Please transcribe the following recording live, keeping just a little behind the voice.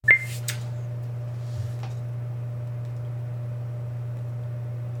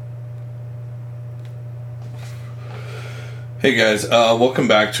Hey guys, welcome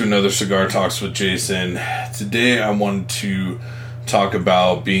back to another Cigar Talks with Jason. Today I wanted to talk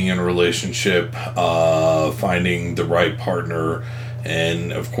about being in a relationship, finding the right partner,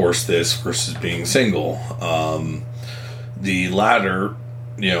 and of course this versus being single. The latter,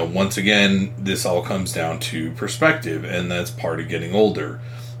 once again, this all comes down to perspective, and that's part of getting older.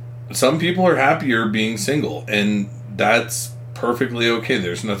 Some people are happier being single, and that's perfectly okay.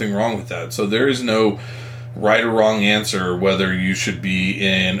 There's nothing wrong with that. So there is no right or wrong answer whether you should be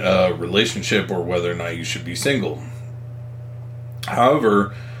in a relationship or whether or not you should be single.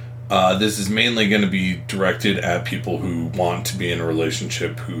 However, this is mainly going to be directed at people who want to be in a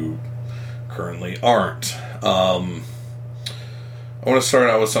relationship who currently aren't. I want to start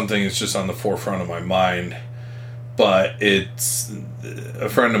out with something that's just on the forefront of my mind, but it's a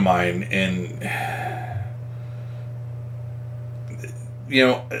friend of mine, and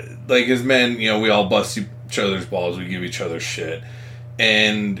like as men, we all bust each other's balls, we give each other shit,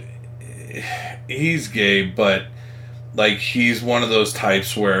 and he's gay, but like he's one of those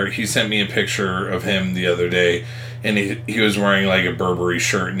types where he sent me a picture of him the other day, and he was wearing like a Burberry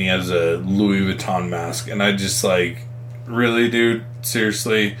shirt, and he has a Louis Vuitton mask, and I just like, really, dude,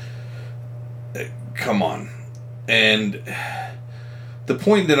 seriously, come on. And the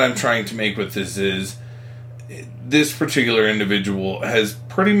point that I'm trying to make with this is, this particular individual has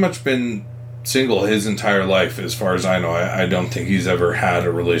pretty much been single his entire life, as far as I know. I don't think he's ever had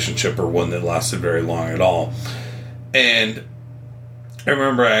a relationship or one that lasted very long at all. And I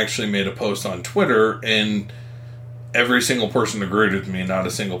remember I actually made a post on Twitter, and every single person agreed with me, not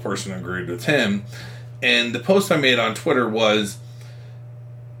a single person agreed with him. And the post I made on Twitter was,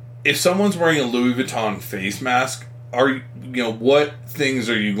 if someone's wearing a Louis Vuitton face mask, what things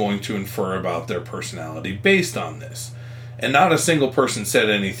are you going to infer about their personality based on this? And not a single person said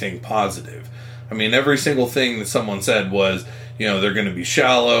anything positive. I mean, every single thing that someone said was, they're going to be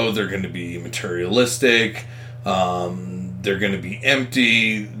shallow, they're going to be materialistic, they're going to be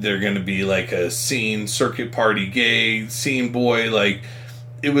empty, they're going to be like a scene circuit party gay, scene boy. Like,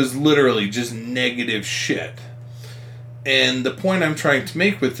 it was literally just negative shit. And the point I'm trying to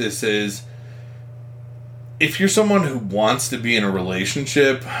make with this is, if you're someone who wants to be in a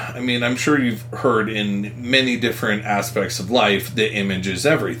relationship, I mean, I'm sure you've heard in many different aspects of life that image is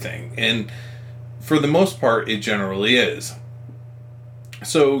everything. And for the most part, it generally is.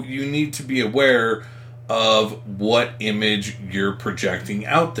 So you need to be aware of what image you're projecting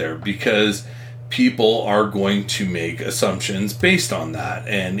out there, because people are going to make assumptions based on that.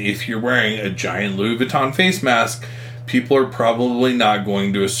 And if you're wearing a giant Louis Vuitton face mask, people are probably not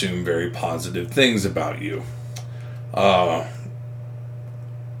going to assume very positive things about you. I'm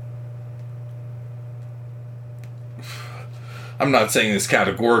not saying this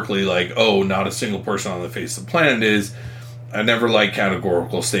categorically, like, oh, not a single person on the face of the planet is. I never like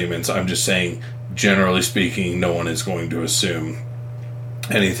categorical statements. I'm just saying, generally speaking, no one is going to assume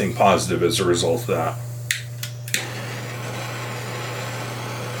anything positive as a result of that.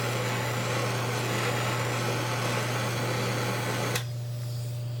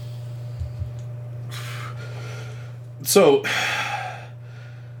 So,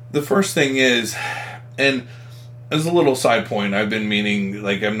 the first thing is, and as a little side point, I've been meaning,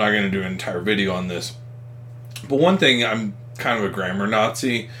 like, I'm not going to do an entire video on this, but one thing, I'm kind of a grammar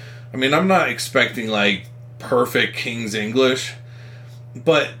Nazi. I mean, I'm not expecting, like, perfect King's English,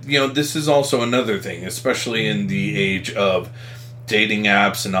 but, this is also another thing, especially in the age of dating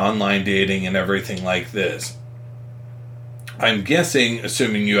apps and online dating and everything like this. I'm guessing,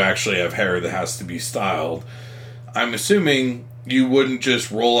 assuming you actually have hair that has to be styled, I'm assuming you wouldn't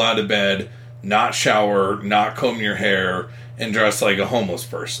just roll out of bed, not shower, not comb your hair, and dress like a homeless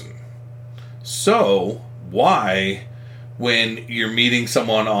person. So, why, when you're meeting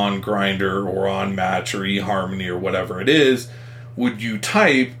someone on Grindr or on Match or eHarmony or whatever it is, would you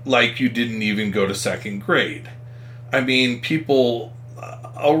type like you didn't even go to second grade? I mean,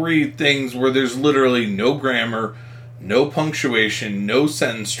 I'll read things where there's literally no grammar, no punctuation, no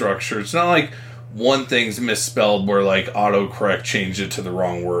sentence structure. It's not like one thing's misspelled where like autocorrect changed it to the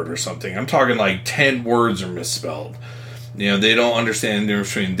wrong word or something. I'm talking like 10 words are misspelled. They don't understand the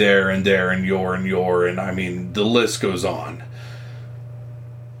difference between there and your, and I mean, the list goes on.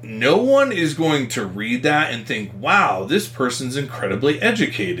 No one is going to read that and think, wow, this person's incredibly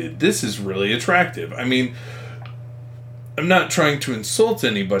educated. This is really attractive. I mean, I'm not trying to insult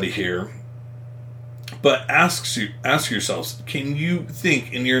anybody here, but ask yourselves, can you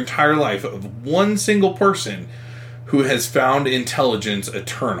think in your entire life of one single person who has found intelligence a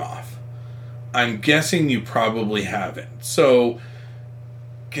turnoff? I'm guessing you probably haven't. So,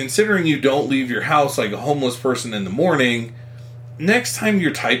 considering you don't leave your house like a homeless person in the morning, next time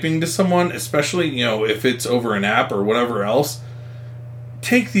you're typing to someone, especially, if it's over an app or whatever else,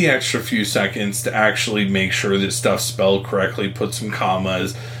 take the extra few seconds to actually make sure that stuff's spelled correctly, put some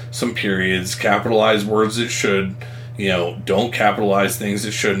commas, some periods, capitalize words that should, don't capitalize things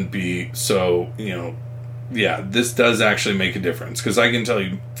that shouldn't be. So, yeah, this does actually make a difference. Because I can tell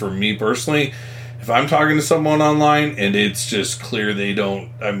you, for me personally, if I'm talking to someone online and it's just clear they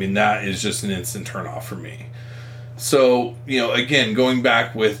don't, that is just an instant turn off for me. So, again, going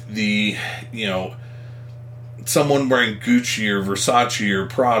back with the, someone wearing Gucci or Versace or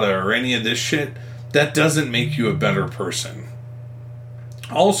Prada or any of this shit, that doesn't make you a better person.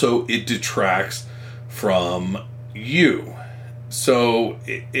 Also, it detracts from you. So,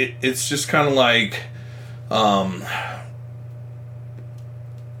 it's just kind of like,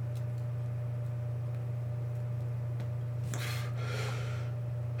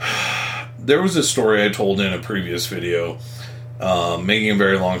 there was a story I told in a previous video. Making a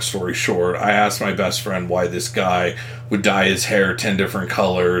very long story short, I asked my best friend why this guy would dye his hair 10 different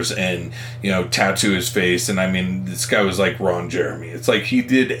colors and, tattoo his face. And this guy was like Ron Jeremy. It's like he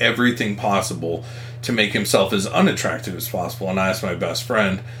did everything possible to make himself as unattractive as possible. And I asked my best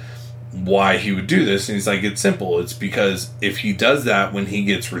friend why he would do this. And he's like, it's simple. It's because if he does that when he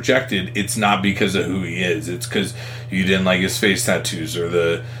gets rejected, it's not because of who he is. It's because you didn't like his face tattoos or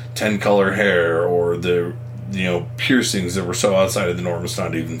the 10 color hair or the piercings that were so outside of the norm. It's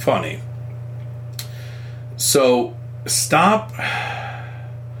not even funny. So stop. How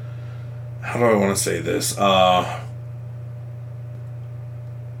do I want to say this?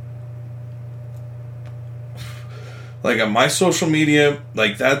 Like on my social media,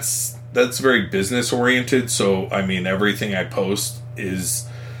 like that's very business oriented. So everything I post is.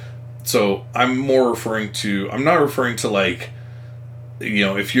 So I'm not referring to like,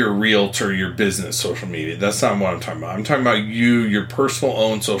 if you're a realtor, your business social media. That's not what I'm talking about. I'm talking about your personal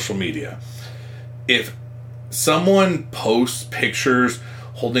own social media. If someone posts pictures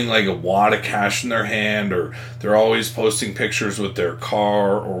holding like a wad of cash in their hand, or they're always posting pictures with their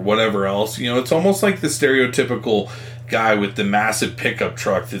car or whatever else, it's almost like the stereotypical guy with the massive pickup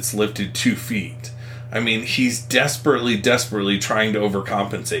truck that's lifted 2 feet. He's desperately trying to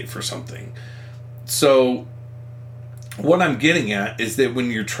overcompensate for something. So what I'm getting at is that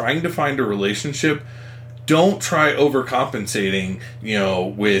when you're trying to find a relationship, don't try overcompensating,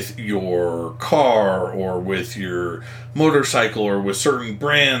 with your car or with your motorcycle or with certain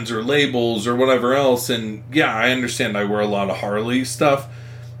brands or labels or whatever else. And yeah, I understand I wear a lot of Harley stuff.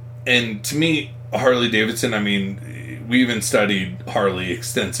 And to me, Harley Davidson, we even studied Harley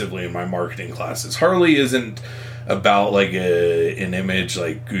extensively in my marketing classes. Harley isn't about like an image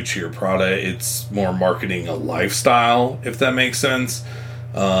like Gucci or Prada. It's more marketing a lifestyle, if that makes sense.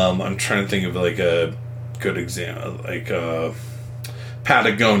 I'm trying to think of like a good example, like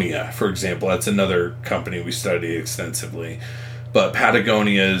Patagonia, for example. That's another company we study extensively. But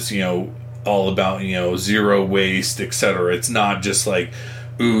Patagonia is, all about, zero waste, etc. It's not just like,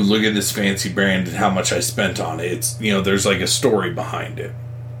 ooh, look at this fancy brand and how much I spent on it. It's, there's like a story behind it.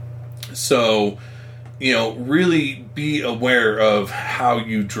 So, really be aware of how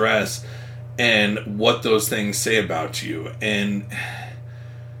you dress and what those things say about you. And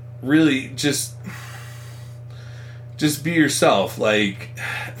really just be yourself. Like,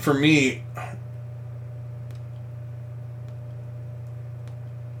 for me,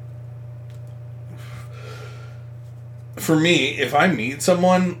 if I meet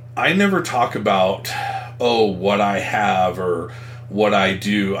someone, I never talk about, what I have or what I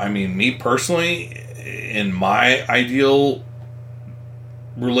do. Me personally, in my ideal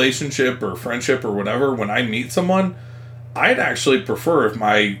relationship or friendship or whatever, when I meet someone, I'd actually prefer if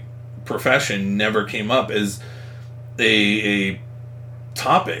my profession never came up as a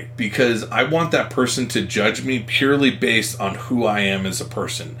topic, because I want that person to judge me purely based on who I am as a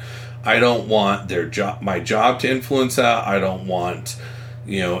person. I don't want my job to influence that. I don't want,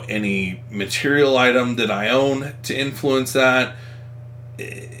 any material item that I own to influence that.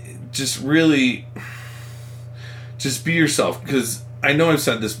 Just really, just be yourself. Because I know I've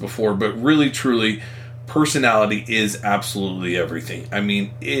said this before, but really, truly, personality is absolutely everything.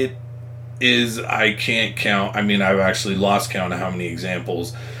 It is, I can't count. I've actually lost count of how many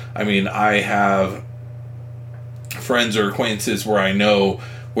examples. I have friends or acquaintances where I know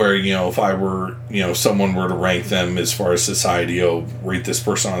where, if I were, someone were to rank them as far as society, rate this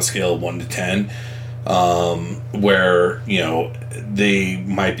person on a scale of 1 to 10, where, they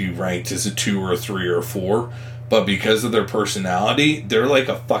might be ranked as a 2 or a 3 or a 4, but because of their personality, they're like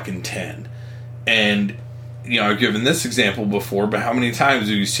a fucking 10. And, I've given this example before, but how many times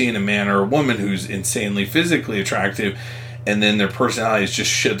have you seen a man or a woman who's insanely physically attractive and then their personality is just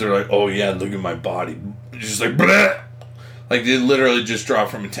shit. They're like, oh yeah, look at my body. It's just like, bleh! Like they literally just drop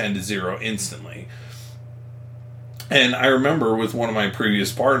from a 10 to 0 instantly. And I remember with one of my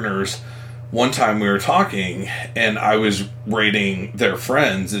previous partners, one time we were talking and I was rating their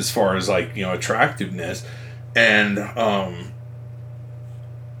friends as far as like, you know, attractiveness. And,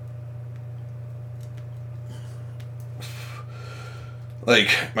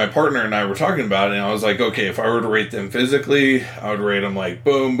 like my partner and I were talking about it, and I was like, okay, if I were to rate them physically, I would rate them like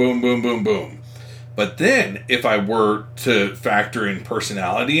boom, boom, boom, boom, boom. But then if I were to factor in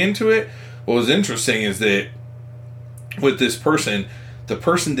personality into it, what was interesting is that with this person, the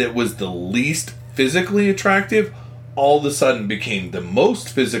person that was the least physically attractive all of a sudden became the most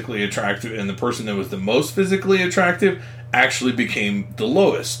physically attractive, and the person that was the most physically attractive actually became the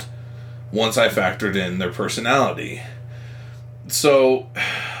lowest once I factored in their personality. So,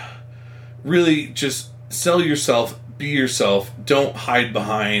 really, just sell yourself, be yourself, don't hide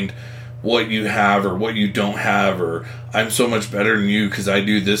behind what you have or what you don't have, or I'm so much better than you because I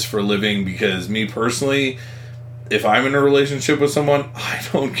do this for a living. Because me personally, if I'm in a relationship with someone, I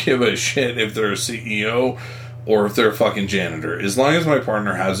don't give a shit if they're a CEO or if they're a fucking janitor. As long as my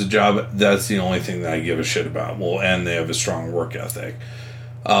partner has a job, that's the only thing that I give a shit about. Well, and they have a strong work ethic.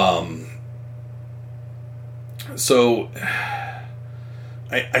 So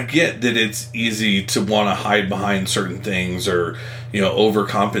I get that it's easy to want to hide behind certain things or, you know,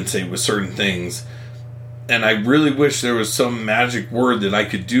 overcompensate with certain things. And I really wish there was some magic word that I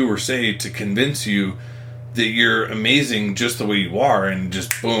could do or say to convince you that you're amazing just the way you are, and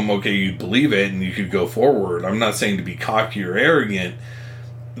just boom, okay, you believe it and you could go forward. I'm not saying to be cocky or arrogant,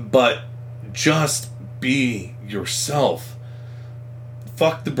 but just be yourself.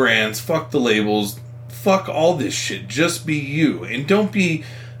 Fuck the brands, fuck the labels, fuck all this shit. Just be you. And don't be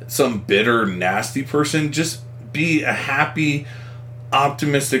some bitter, nasty person. Just be a happy,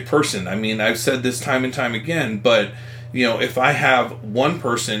 optimistic person. I mean, I've said this time and time again, but, you know, if I have one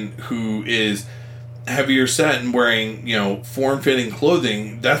person who is heavier set and wearing, you know, form-fitting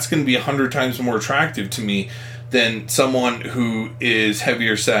clothing, that's going to be 100 times more attractive to me than someone who is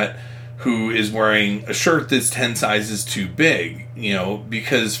heavier set who is wearing a shirt that's 10 sizes too big, you know,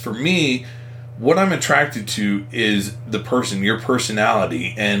 because for me, what I'm attracted to is the person, your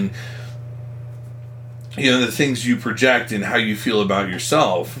personality, and, you know, the things you project and how you feel about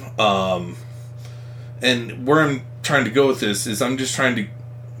yourself. And where I'm trying to go with this is I'm just trying to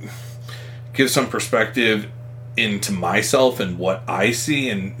give some perspective into myself and what I see,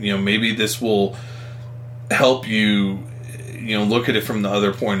 and, you know, maybe this will help you, you know, look at it from the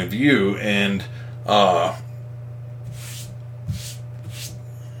other point of view, and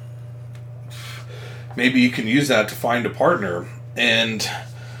maybe you can use that to find a partner. And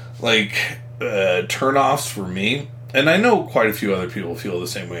like turnoffs for me, and I know quite a few other people feel the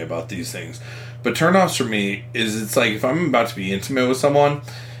same way about these things, but turnoffs for me is, it's like if I'm about to be intimate with someone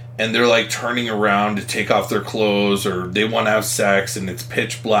and they're like turning around to take off their clothes, or they want to have sex and it's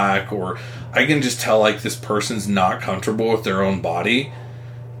pitch black, or I can just tell like this person's not comfortable with their own body.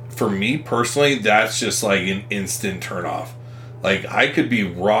 For me personally, that's just like an instant turn off. Like, I could be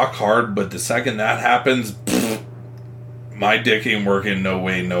rock hard, but the second that happens, my dick ain't working, no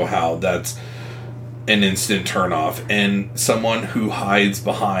way, no how. That's an instant turn off. And someone who hides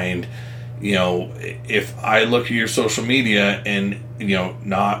behind, you know, if I look at your social media and, you know,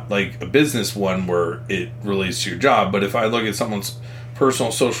 not like a business one where it relates to your job, but if I look at someone's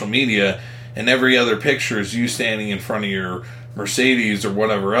personal social media and every other picture is you standing in front of your Mercedes or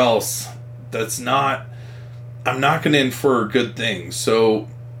whatever else, that's not, I'm not going to infer good things. So,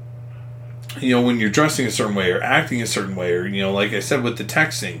 you know, when you're dressing a certain way or acting a certain way, or, you know, like I said with the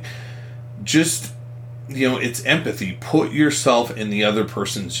texting, just, you know, it's empathy. Put yourself in the other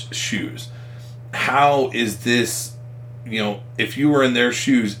person's shoes. How is this, you know, if you were in their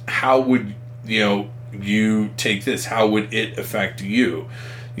shoes, how would, you know, you take this? How would it affect you?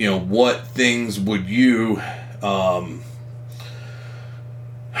 You know, what things would you,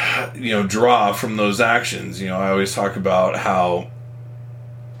 you know, draw from those actions? You know, I always talk about how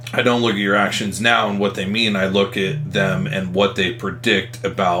I don't look at your actions now and what they mean. I look at them and what they predict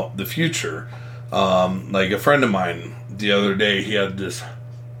about the future. Like a friend of mine the other day, he had this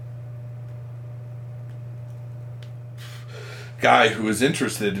guy who was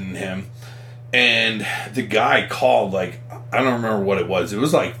interested in him, and the guy called, like, I don't remember what it was. It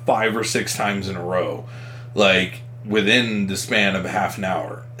was like 5 or 6 times in a row, like within the span of a half an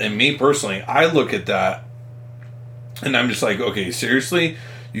hour. And me personally, I look at that and I'm just like, okay, seriously?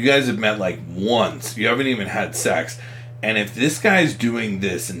 You guys have met like once. You haven't even had sex. And if this guy's doing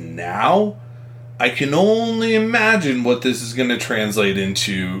this now, I can only imagine what this is going to translate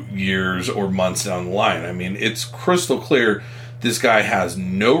into years or months down the line. I mean, it's crystal clear this guy has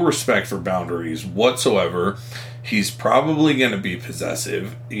no respect for boundaries whatsoever. He's probably going to be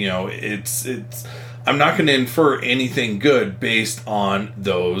possessive. You know, it's I'm not going to infer anything good based on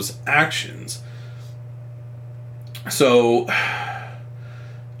those actions. So,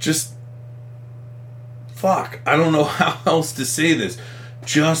 just fuck. I don't know how else to say this.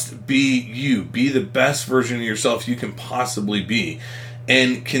 Just be you. Be the best version of yourself you can possibly be.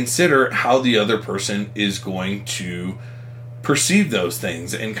 And consider how the other person is going to perceive those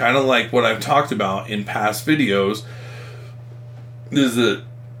things. And kind of like what I've talked about in past videos, this is the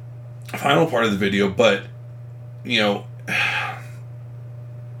final part of the video, but, you know,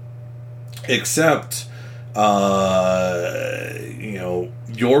 accept, you know,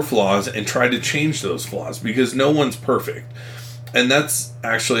 your flaws and try to change those flaws, because no one's perfect. And that's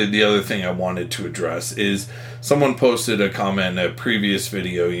actually the other thing I wanted to address is someone posted a comment in a previous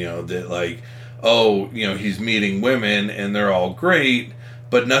video, you know, that like, oh, you know, he's meeting women and they're all great,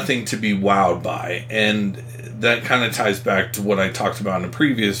 but nothing to be wowed by. And that kind of ties back to what I talked about in a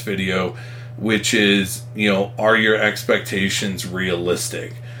previous video, which is, you know, are your expectations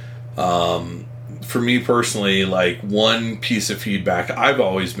realistic? For me personally, like, one piece of feedback I've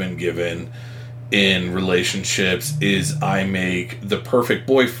always been given in relationships is I make the perfect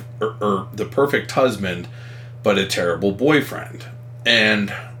or the perfect husband, but a terrible boyfriend.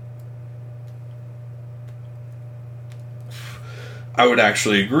 And I would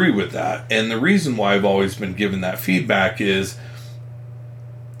actually agree with that. And the reason why I've always been given that feedback is,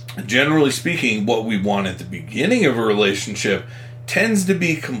 generally speaking, what we want at the beginning of a relationship tends to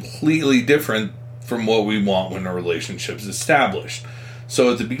be completely different from what we want when a relationship's established.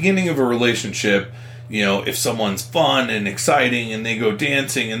 So at the beginning of a relationship, you know, if someone's fun and exciting and they go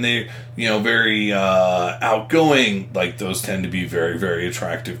dancing and they, you know, very outgoing, like, those tend to be very, very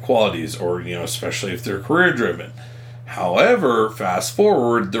attractive qualities, or, you know, especially if they're career driven. However, fast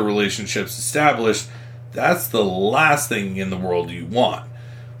forward, the relationship's established, that's the last thing in the world you want.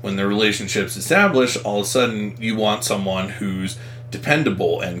 When the relationship's established, all of a sudden you want someone who's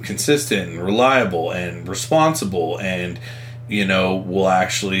dependable and consistent and reliable and responsible and, you know, will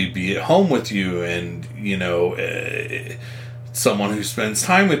actually be at home with you, and, you know, someone who spends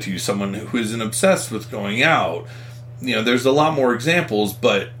time with you, someone who isn't obsessed with going out. You know, there's a lot more examples,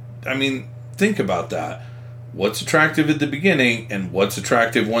 but, I mean, think about that. What's attractive at the beginning and what's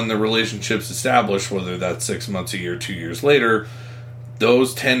attractive when the relationship's established, whether that's 6 months, a year, 2 years later,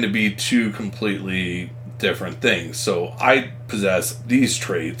 those tend to be two completely different things. So I possess these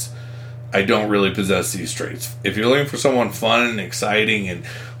traits. I don't really possess these traits. If you're looking for someone fun and exciting and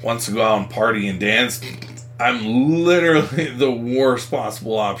wants to go out and party and dance, I'm literally the worst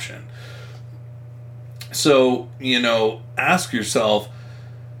possible option. So, you know, ask yourself,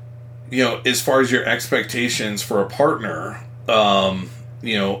 you know, as far as your expectations for a partner,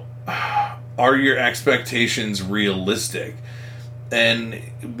 you know, are your expectations realistic? And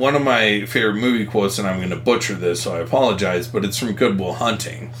one of my favorite movie quotes, and I'm going to butcher this, so I apologize, but it's from Good Will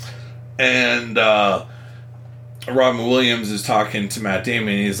Hunting. And Robin Williams is talking to Matt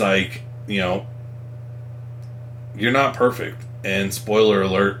Damon, and he's like, you know, you're not perfect. And spoiler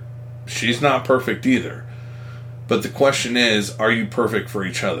alert, she's not perfect either. But the question is, are you perfect for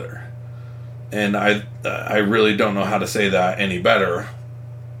each other? And I really don't know how to say that any better.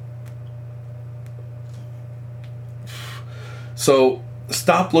 So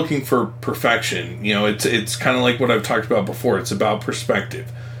stop looking for perfection. You know, it's kind of like what I've talked about before. It's about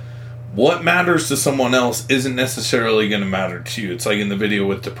perspective. What matters to someone else isn't necessarily going to matter to you. It's like in the video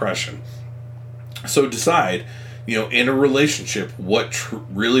with depression. So decide, you know, in a relationship, what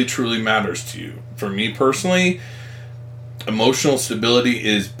really truly matters to you. For me personally, emotional stability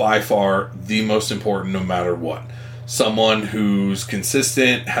is by far the most important, no matter what. Someone who's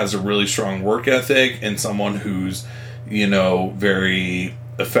consistent, has a really strong work ethic, and someone who's, you know, very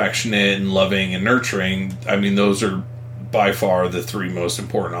affectionate and loving and nurturing. I mean, those are by far the three most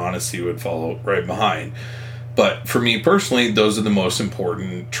important. Honesty would follow right behind. But for me personally, those are the most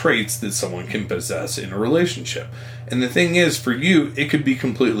important traits that someone can possess in a relationship. And the thing is, for you, it could be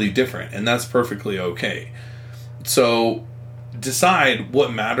completely different, and that's perfectly okay. So decide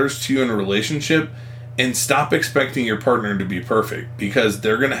what matters to you in a relationship and stop expecting your partner to be perfect, because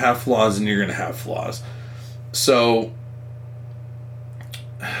they're going to have flaws and you're going to have flaws. So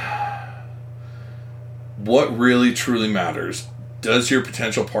what really truly matters? Does your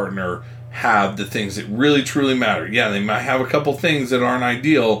potential partner have the things that really truly matter? Yeah, they might have a couple things that aren't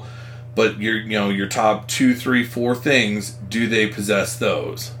ideal, but your top 2, 3, 4 things, do they possess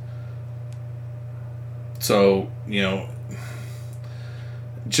those? So,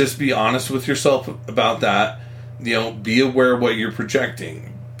 just be honest with yourself about that. Be aware of what you're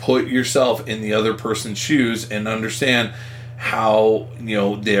projecting. Put yourself in the other person's shoes and understand how,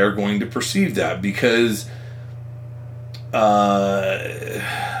 they are going to perceive that. Because,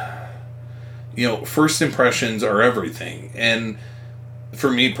 first impressions are everything. And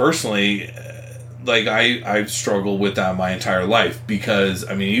for me personally, like, I've struggled with that my entire life. Because,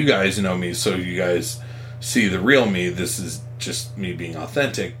 you guys know me, so you guys see the real me. This is just me being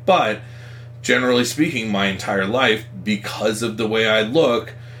authentic. But generally speaking, my entire life, because of the way I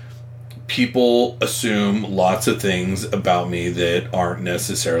look, people assume lots of things about me that aren't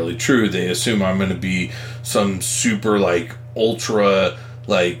necessarily true. They assume I'm going to be some super, like, ultra,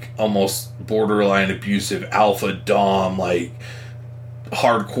 like, almost borderline abusive alpha dom, like,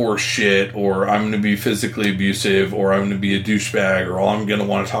 hardcore shit, or I'm going to be physically abusive, or I'm going to be a douchebag, or all I'm going to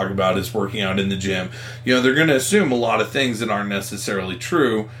want to talk about is working out in the gym. They're going to assume a lot of things that aren't necessarily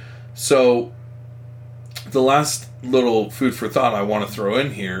true. So the last little food for thought I want to throw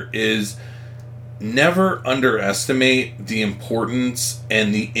in here is never underestimate the importance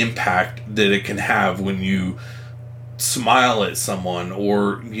and the impact that it can have when you smile at someone,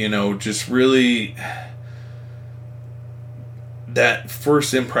 or, just really that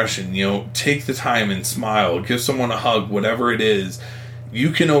first impression. Take the time and smile, give someone a hug, whatever it is.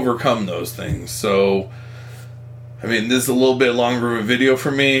 You can overcome those things. So, this is a little bit longer of a video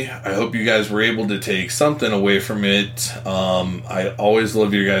for me. I hope you guys were able to take something away from it. I always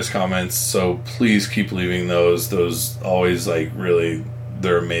love your guys' comments, so please keep leaving those. Those always, like, really,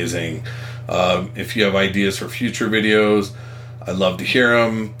 they're amazing. If you have ideas for future videos, I'd love to hear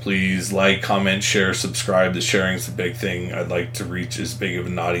them. Please like, comment, share, subscribe. The sharing is the big thing. I'd like to reach as big of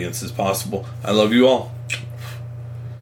an audience as possible. I love you all.